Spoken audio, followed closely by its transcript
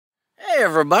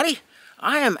everybody,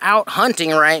 I am out hunting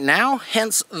right now,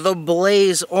 hence the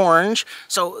blaze orange.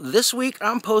 So this week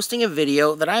I'm posting a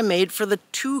video that I made for the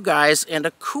Two Guys and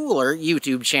a Cooler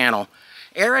YouTube channel.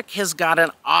 Eric has got an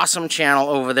awesome channel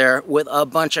over there with a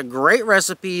bunch of great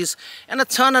recipes and a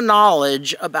ton of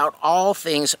knowledge about all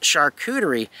things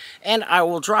charcuterie, and I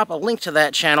will drop a link to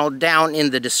that channel down in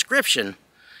the description.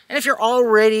 And if you're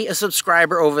already a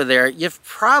subscriber over there, you've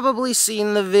probably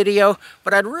seen the video,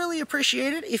 but I'd really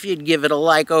appreciate it if you'd give it a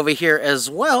like over here as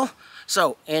well.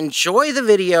 So enjoy the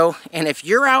video, and if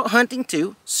you're out hunting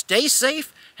too, stay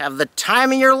safe, have the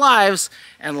time of your lives,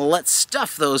 and let's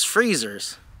stuff those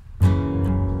freezers.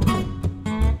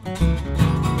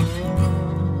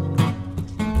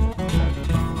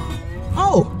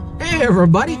 Oh, hey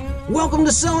everybody! Welcome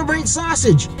to Celebrate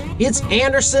Sausage! It's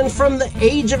Anderson from the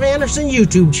Age of Anderson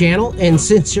YouTube channel, and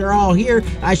since you're all here,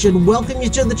 I should welcome you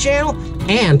to the channel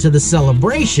and to the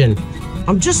celebration.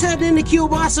 I'm just heading into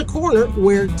Kielbasa Corner,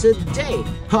 where today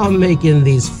I'm making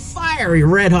these fiery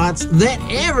red hots that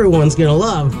everyone's gonna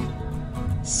love.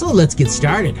 So let's get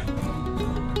started.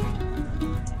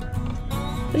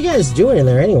 What are you guys doing in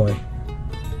there anyway?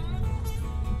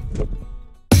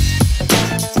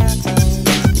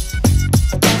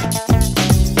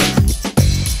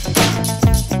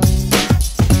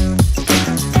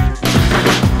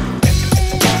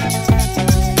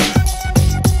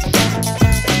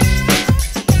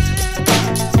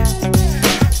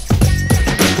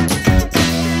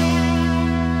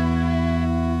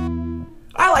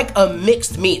 A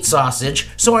mixed meat sausage,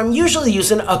 so I'm usually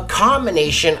using a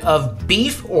combination of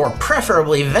beef, or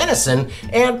preferably venison,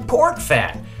 and pork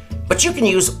fat. But you can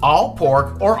use all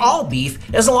pork or all beef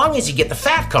as long as you get the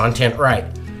fat content right.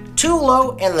 Too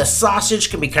low and the sausage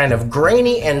can be kind of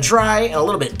grainy and dry and a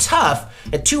little bit tough,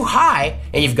 and too high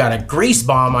and you've got a grease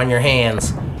bomb on your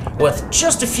hands. With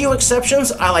just a few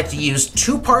exceptions, I like to use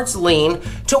 2 parts lean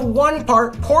to 1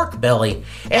 part pork belly.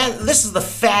 And this is the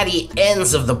fatty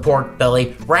ends of the pork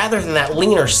belly rather than that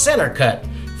leaner center cut.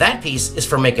 That piece is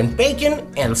for making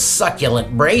bacon and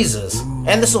succulent braises.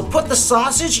 And this will put the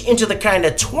sausage into the kind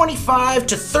of 25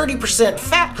 to 30%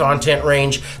 fat content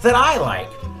range that I like.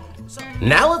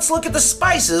 Now let's look at the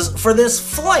spices for this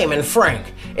Flamin'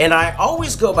 Frank. And I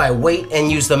always go by weight and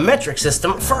use the metric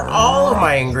system for all of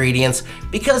my ingredients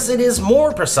because it is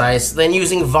more precise than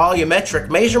using volumetric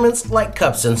measurements like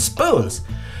cups and spoons.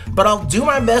 But I'll do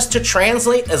my best to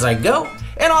translate as I go,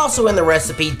 and also in the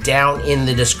recipe down in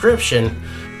the description.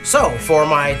 So for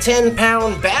my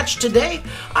 10-pound batch today,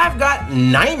 I've got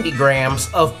 90 grams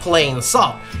of plain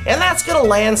salt, and that's gonna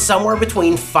land somewhere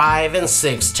between 5 and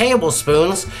 6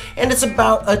 tablespoons, and it's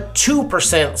about a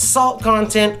 2% salt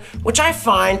content, which I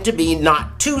find to be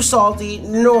not too salty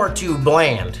nor too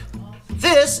bland.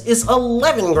 This is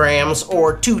 11 grams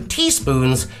or 2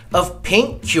 teaspoons of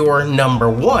Pink Cure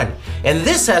 #1. And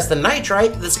this has the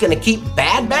nitrite that's gonna keep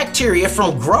bad bacteria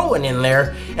from growing in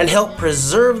there and help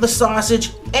preserve the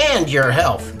sausage and your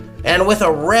health. And with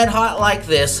a red hot like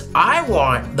this, I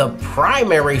want the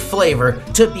primary flavor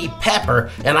to be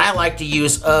pepper, and I like to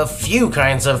use a few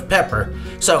kinds of pepper.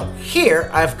 So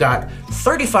here I've got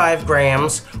 35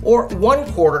 grams or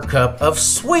 1/4 cup of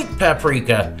sweet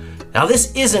paprika. Now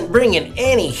this isn't bringing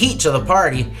any heat to the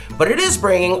party, but it is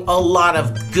bringing a lot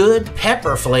of good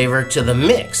pepper flavor to the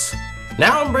mix.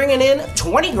 Now I'm bringing in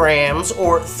 20 grams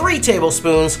or 3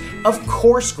 tablespoons of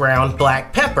coarse ground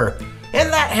black pepper.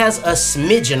 And that has a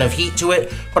smidgen of heat to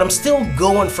it, but I'm still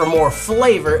going for more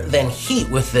flavor than heat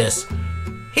with this.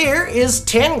 Here is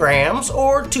 10 grams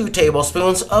or 2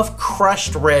 tablespoons of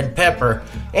crushed red pepper.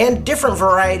 And different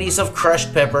varieties of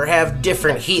crushed pepper have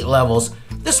different heat levels.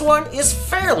 This one is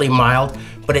fairly mild,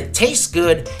 but it tastes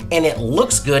good and it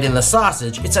looks good in the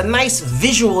sausage. It's a nice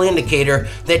visual indicator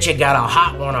that you got a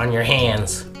hot one on your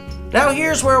hands. Now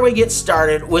here's where we get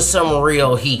started with some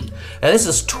real heat. Now this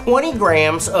is 20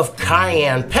 grams of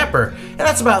cayenne pepper, and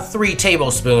that's about 3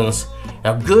 tablespoons.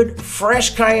 Now good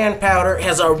fresh cayenne powder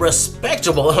has a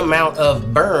respectable amount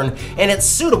of burn, and it's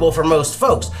suitable for most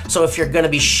folks. So if you're gonna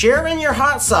be sharing your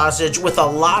hot sausage with a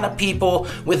lot of people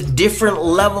with different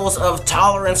levels of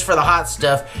tolerance for the hot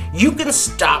stuff, you can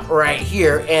stop right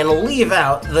here and leave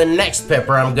out the next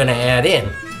pepper I'm gonna add in.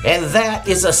 And that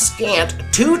is a scant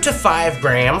 2 to 5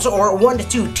 grams or 1 to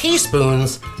 2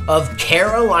 teaspoons of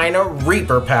Carolina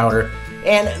Reaper powder.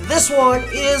 And this one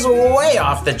is way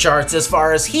off the charts as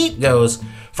far as heat goes.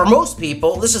 For most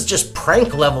people, this is just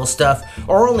prank level stuff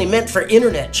or only meant for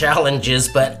internet challenges,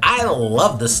 but I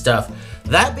love this stuff.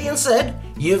 That being said,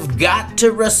 you've got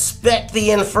to respect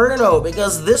the inferno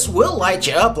because this will light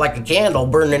you up like a candle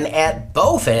burning at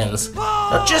both ends.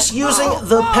 Now, just using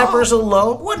the peppers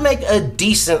alone would make a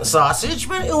decent sausage,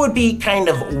 but it would be kind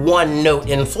of one note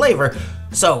in flavor.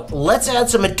 So let's add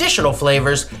some additional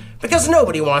flavors because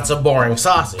nobody wants a boring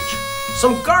sausage.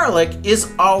 Some garlic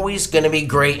is always going to be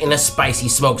great in a spicy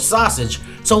smoked sausage,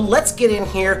 so let's get in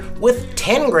here with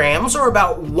 10 grams or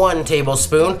about 1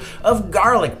 tablespoon of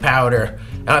garlic powder.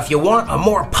 Now if you want a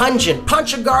more pungent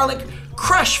punch of garlic,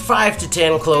 crush 5 to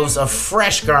 10 cloves of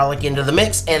fresh garlic into the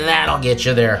mix and that'll get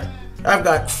you there. I've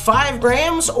got 5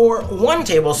 grams or 1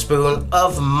 tablespoon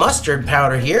of mustard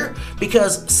powder here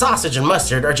because sausage and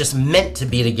mustard are just meant to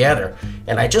be together.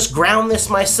 And I just ground this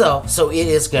myself, so it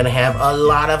is gonna have a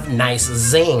lot of nice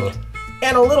zing.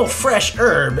 And a little fresh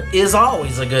herb is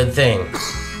always a good thing.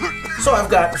 So I've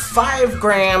got 5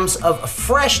 grams of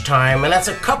fresh thyme, and that's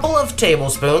a couple of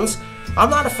tablespoons.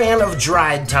 I'm not a fan of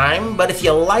dried thyme, but if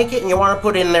you like it and you want to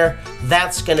put in there,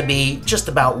 that's gonna be just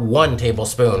about 1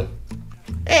 tablespoon.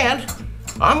 And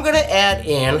I'm gonna add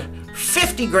in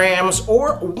 50 grams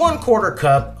or 1/4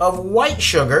 cup of white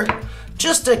sugar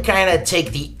just to kind of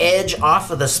take the edge off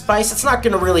of the spice. It's not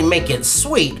gonna really make it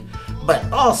sweet, but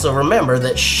also remember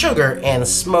that sugar and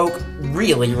smoke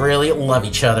really, really love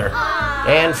each other.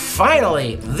 And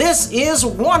finally, this is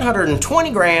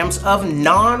 120 grams of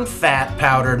non-fat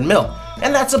powdered milk,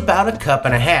 and that's about 1.5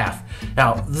 cups.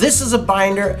 Now, this is a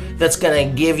binder that's gonna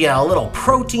give you a little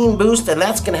protein boost, and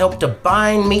that's gonna help to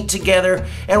bind meat together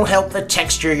and will help the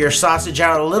texture of your sausage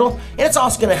out a little, and it's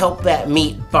also gonna help that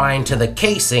meat bind to the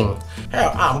casing.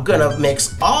 Now, I'm gonna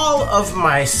mix all of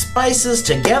my spices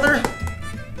together,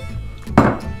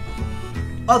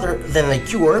 other than the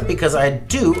cure, because I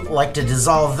do like to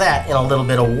dissolve that in a little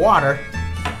bit of water.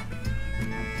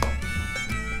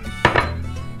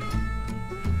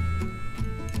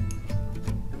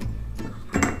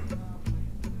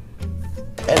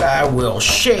 And I will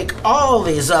shake all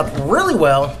these up really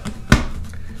well.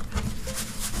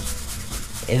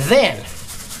 And then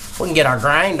we can get our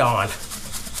grind on.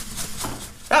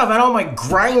 Now I've had all my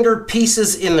grinder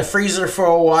pieces in the freezer for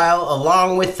a while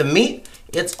along with the meat.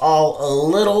 It's all a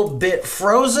little bit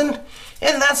frozen,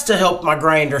 and that's to help my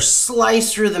grinder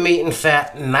slice through the meat and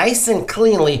fat nice and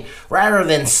cleanly rather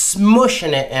than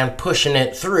smushing it and pushing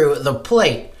it through the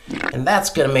plate. And that's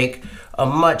gonna make a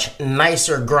much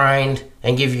nicer grind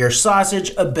and give your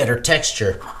sausage a better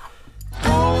texture.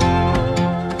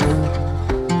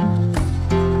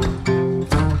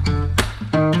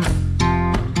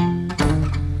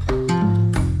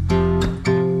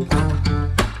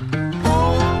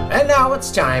 And now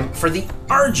it's time for the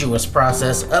arduous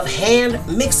process of hand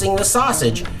mixing the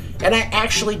sausage. And I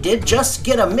actually did just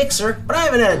get a mixer, but I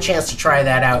haven't had a chance to try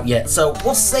that out yet, so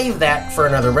we'll save that for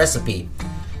another recipe.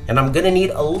 And I'm gonna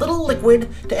need a little liquid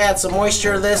to add some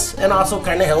moisture to this and also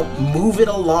kind of help move it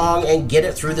along and get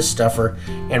it through the stuffer.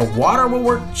 And water will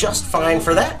work just fine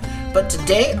for that. But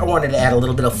today I wanted to add a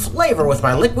little bit of flavor with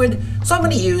my liquid, so I'm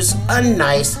gonna use a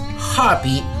nice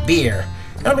hoppy beer.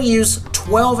 And I'm gonna use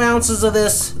 12 ounces of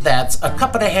this. That's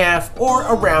 1.5 cups or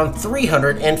around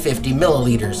 350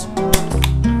 milliliters.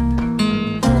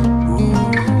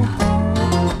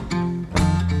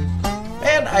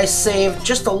 I saved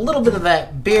just a little bit of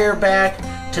that beer back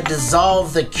to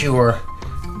dissolve the cure.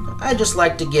 I just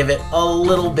like to give it a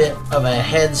little bit of a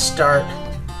head start,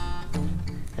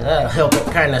 and that'll help it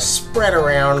kind of spread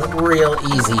around real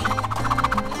easy.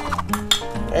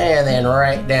 And then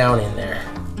right down in there.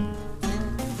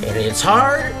 And it's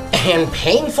hard and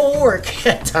painful work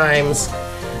at times,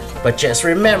 but just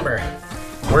remember,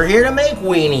 we're here to make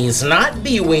weenies, not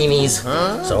be weenies.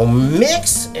 So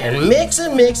mix and mix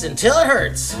and mix until it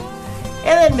hurts.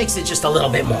 And then mix it just a little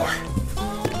bit more.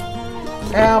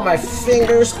 Now my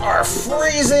fingers are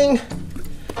freezing.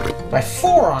 My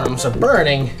forearms are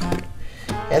burning.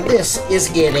 And this is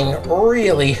getting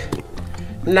really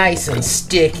nice and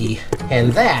sticky.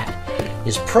 And that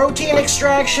is protein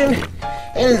extraction,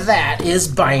 and that is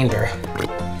binder.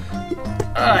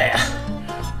 Oh yeah.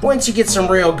 Once you get some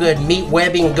real good meat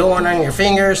webbing going on your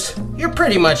fingers, you're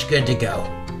pretty much good to go.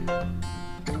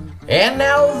 And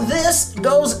now this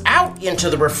goes out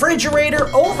into the refrigerator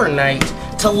overnight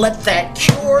to let that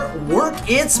cure work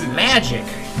its magic.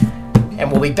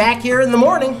 And we'll be back here in the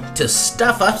morning to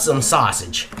stuff up some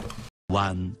sausage.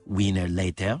 1 wiener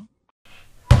later.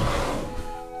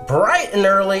 Bright and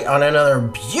early on another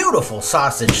beautiful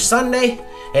sausage Sunday.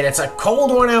 And it's a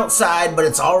cold one outside, but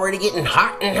it's already getting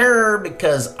hot in here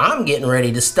because I'm getting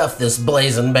ready to stuff this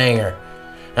blazing banger.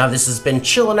 Now this has been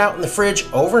chilling out in the fridge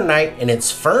overnight and it's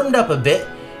firmed up a bit,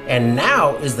 And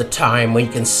now is the time when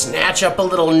you can snatch up a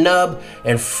little nub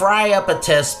and fry up a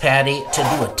test patty to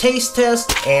do a taste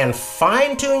test and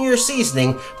fine tune your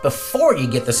seasoning before you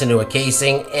get this into a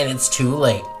casing and it's too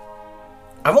late.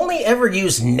 I've only ever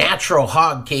used natural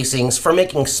hog casings for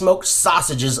making smoked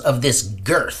sausages of this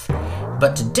girth,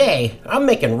 but today I'm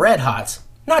making red hots,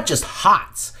 not just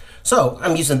hots. So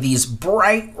I'm using these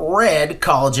bright red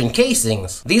collagen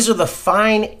casings. These are the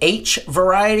fine H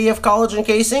variety of collagen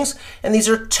casings, and these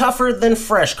are tougher than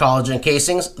fresh collagen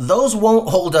casings. Those won't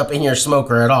hold up in your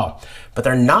smoker at all, but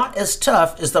they're not as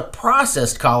tough as the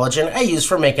processed collagen I use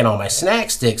for making all my snack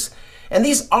sticks. And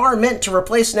these are meant to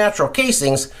replace natural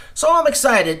casings, so I'm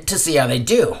excited to see how they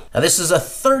do. Now this is a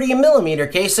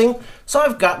 30mm casing, so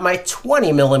I've got my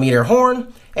 20mm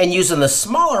horn, and using the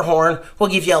smaller horn will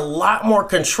give you a lot more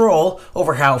control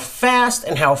over how fast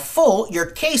and how full your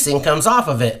casing comes off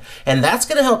of it. And that's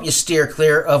gonna help you steer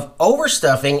clear of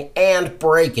overstuffing and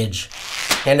breakage.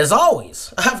 And as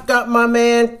always, I've got my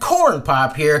man Corn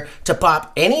Pop here to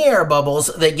pop any air bubbles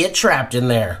that get trapped in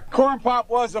there. Corn Pop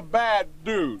was a bad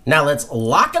dude. Now let's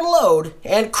lock and load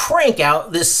and crank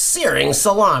out this searing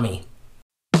salami.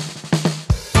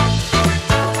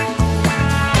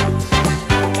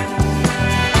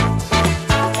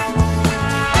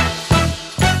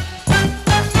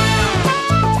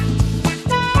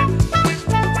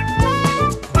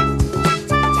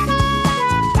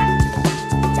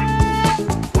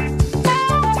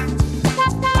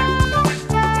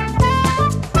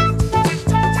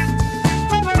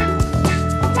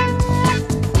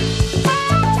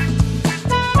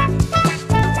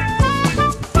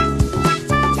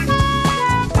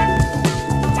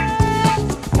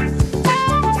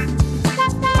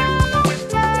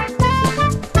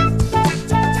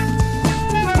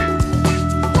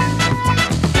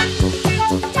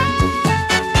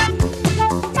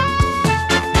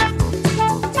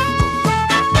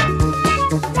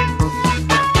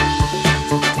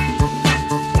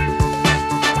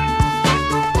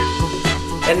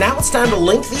 And now it's time to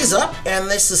link these up, and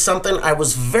this is something I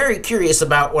was very curious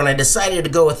about when I decided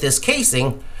to go with this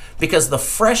casing, because the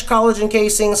fresh collagen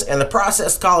casings and the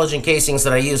processed collagen casings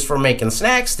that I use for making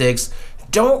snack sticks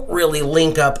don't really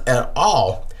link up at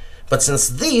all. But since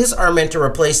these are meant to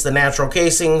replace the natural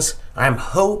casings, I'm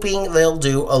hoping they'll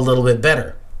do a little bit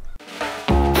better.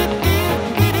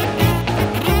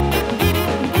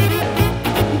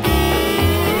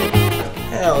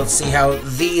 Now let's see how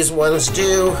these ones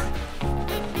do.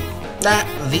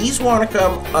 These want to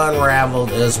come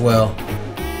unraveled as well.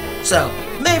 So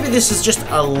maybe this is just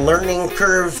a learning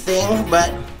curve thing,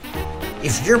 but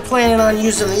if you're planning on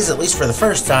using these, at least for the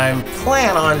first time,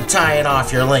 plan on tying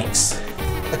off your links.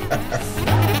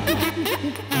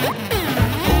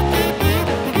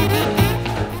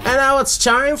 And now it's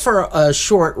time for a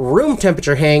short room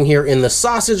temperature hang here in the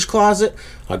sausage closet.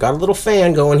 I got a little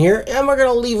fan going here, and we're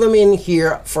gonna leave them in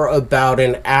here for about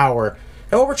an hour.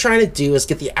 And what we're trying to do is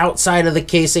get the outside of the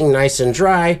casing nice and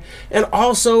dry, and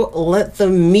also let the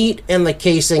meat and the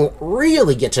casing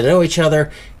really get to know each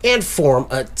other and form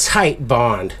a tight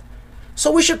bond.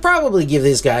 So we should probably give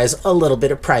these guys a little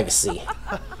bit of privacy.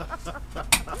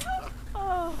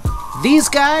 These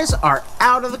guys are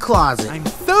out of the closet. I'm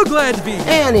so glad to be here.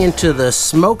 And into the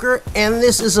smoker, and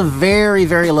this is a very,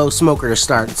 very low smoker to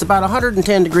start. It's about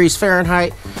 110 degrees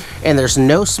Fahrenheit, and there's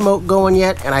no smoke going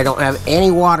yet, and I don't have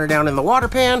any water down in the water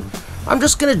pan. I'm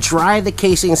just gonna dry the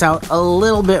casings out a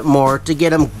little bit more to get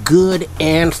them good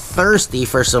and thirsty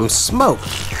for some smoke.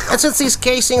 And since these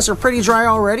casings are pretty dry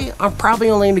already, I'm probably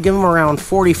only gonna give them around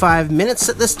 45 minutes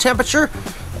at this temperature,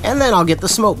 and then I'll get the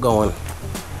smoke going.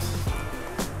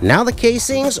 Now the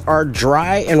casings are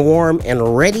dry and warm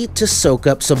and ready to soak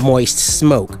up some moist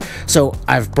smoke. So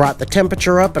I've brought the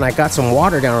temperature up and I got some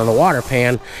water down in the water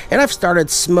pan, and I've started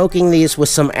smoking these with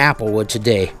some applewood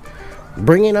today.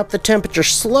 Bringing up the temperature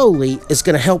slowly is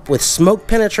going to help with smoke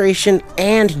penetration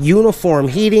and uniform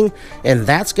heating, and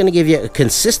that's going to give you a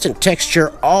consistent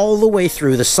texture all the way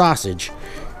through the sausage.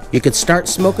 You could start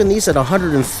smoking these at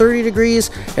 130 degrees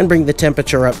and bring the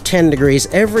temperature up 10 degrees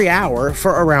every hour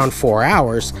for around 4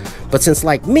 hours. But since,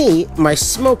 like me, my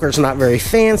smoker's not very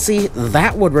fancy,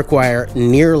 that would require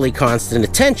nearly constant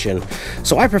attention.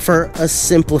 So I prefer a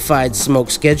simplified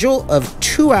smoke schedule of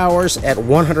 2 hours at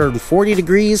 140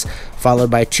 degrees,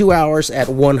 followed by 2 hours at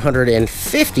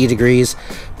 150 degrees,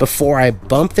 before I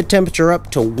bump the temperature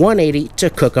up to 180 to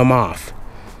cook them off.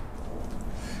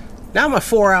 Now my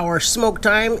 4-hour smoke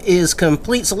time is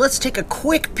complete, so let's take a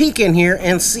quick peek in here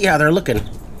and see how they're looking.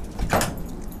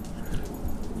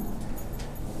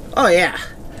 Oh yeah,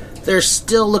 they're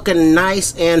still looking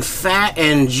nice and fat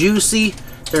and juicy.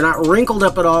 They're not wrinkled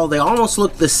up at all. They almost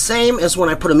look the same as when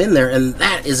I put them in there, and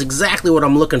that is exactly what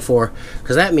I'm looking for,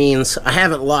 because that means I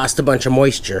haven't lost a bunch of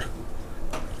moisture.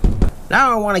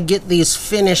 Now I want to get these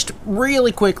finished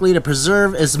really quickly to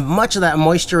preserve as much of that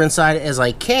moisture inside as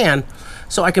I can,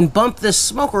 so I can bump this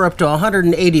smoker up to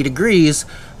 180 degrees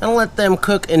and let them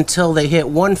cook until they hit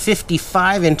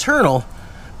 155 internal.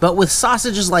 But with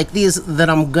sausages like these that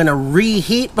I'm gonna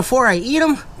reheat before I eat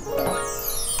them,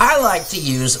 I like to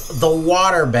use the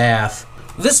water bath.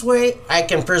 This way I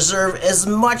can preserve as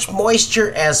much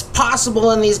moisture as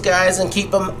possible in these guys and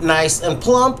keep them nice and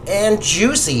plump and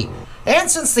juicy.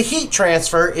 And since the heat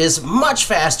transfer is much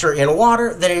faster in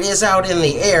water than it is out in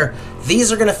the air,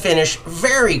 these are gonna finish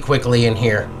very quickly in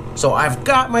here. So I've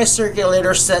got my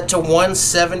circulator set to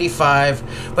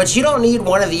 175, but you don't need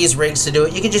one of these rigs to do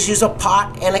it. You can just use a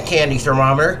pot and a candy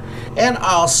thermometer. And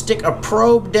I'll stick a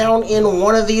probe down in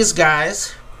one of these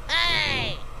guys.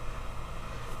 Hey!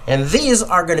 And these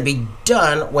are gonna be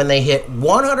done when they hit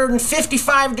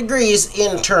 155 degrees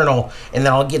internal. And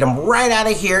then I'll get them right out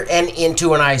of here and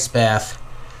into an ice bath.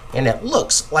 And it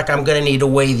looks like I'm gonna need to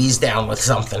weigh these down with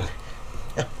something.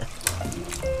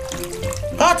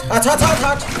 Hot, hot, hot, hot,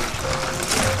 hot.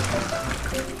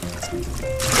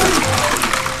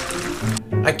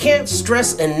 I can't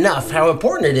stress enough how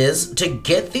important it is to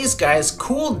get these guys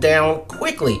cooled down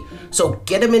quickly. So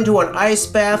get them into an ice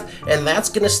bath, and that's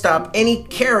gonna stop any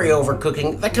carryover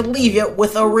cooking that could leave you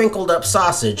with a wrinkled up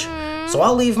sausage. So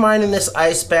I'll leave mine in this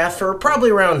ice bath for probably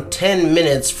around 10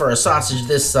 minutes for a sausage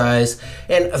this size,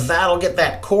 and that'll get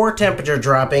that core temperature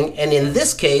dropping, and in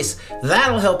this case,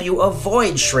 that'll help you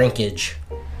avoid shrinkage.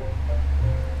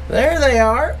 There they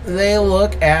are. They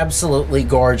look absolutely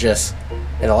gorgeous.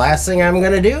 And the last thing I'm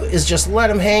gonna do is just let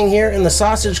them hang here in the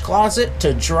sausage closet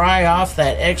to dry off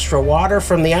that extra water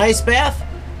from the ice bath.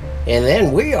 And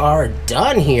then we are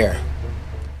done here.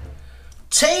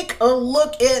 Take a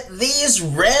look at these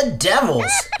red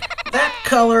devils. That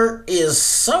color is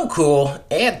so cool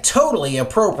and totally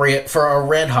appropriate for a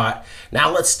red hot.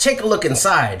 Now let's take a look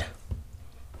inside.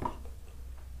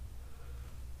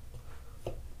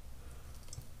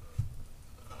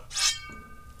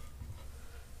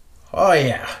 Oh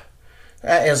yeah,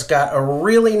 that has got a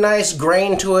really nice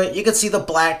grain to it. You can see the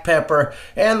black pepper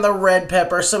and the red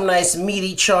pepper, some nice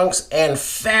meaty chunks and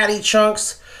fatty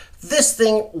chunks. This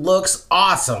thing looks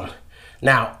awesome.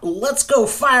 Now, let's go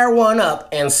fire one up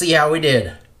and see how we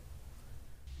did.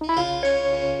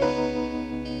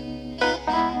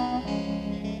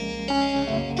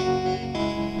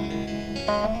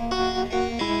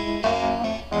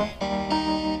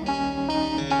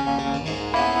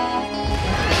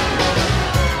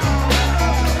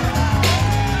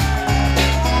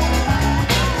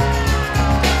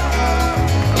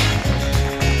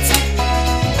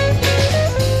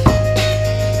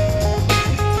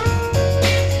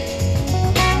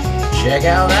 Check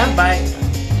out that bite.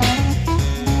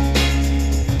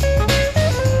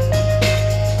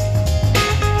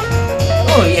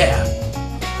 Oh yeah.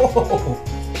 Whoa.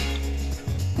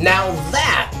 Now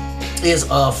that is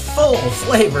a full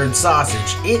flavored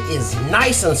sausage. It is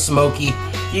nice and smoky.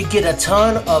 You get a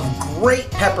ton of great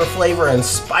pepper flavor and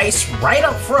spice right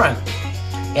up front.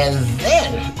 And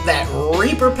then that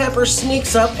Reaper pepper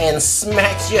sneaks up and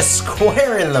smacks you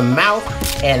square in the mouth,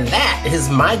 and that is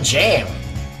my jam.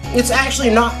 It's actually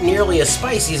not nearly as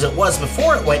spicy as it was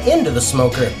before it went into the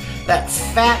smoker. That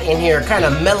fat in here kind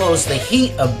of mellows the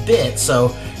heat a bit,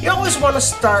 so you always want to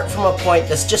start from a point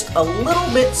that's just a little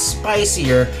bit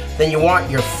spicier than you want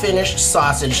your finished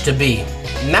sausage to be.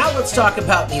 Now let's talk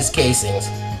about these casings.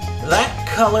 That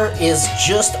color is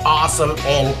just awesome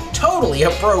and totally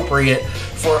appropriate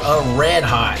for a red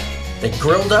hot. They're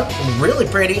grilled up really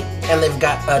pretty, and they've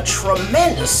got a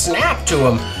tremendous snap to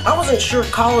them. I wasn't sure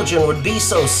collagen would be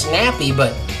so snappy,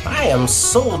 but I am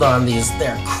sold on these.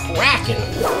 They're cracking.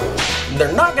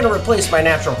 They're not going to replace my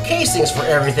natural casings for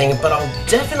everything, but I'll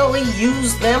definitely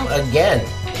use them again.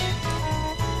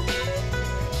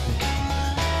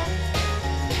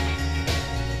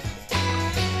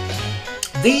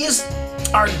 These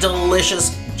are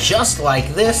delicious just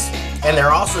like this, and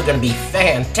they're also going to be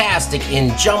fantastic in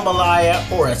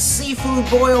jambalaya or a seafood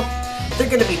boil. They're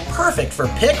going to be perfect for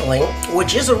pickling,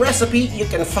 which is a recipe you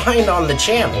can find on the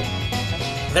channel.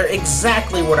 They're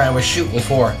exactly what I was shooting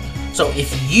for. So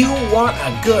if you want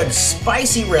a good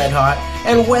spicy red hot,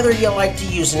 and whether you like to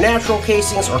use natural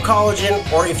casings or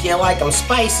collagen, or if you like them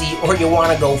spicy or you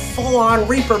want to go full on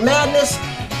Reaper madness,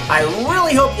 I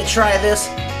really hope you try this,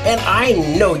 and I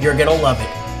know you're going to love it.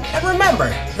 And remember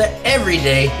that every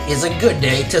day is a good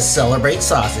day to celebrate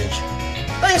sausage.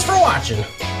 Thanks for watching.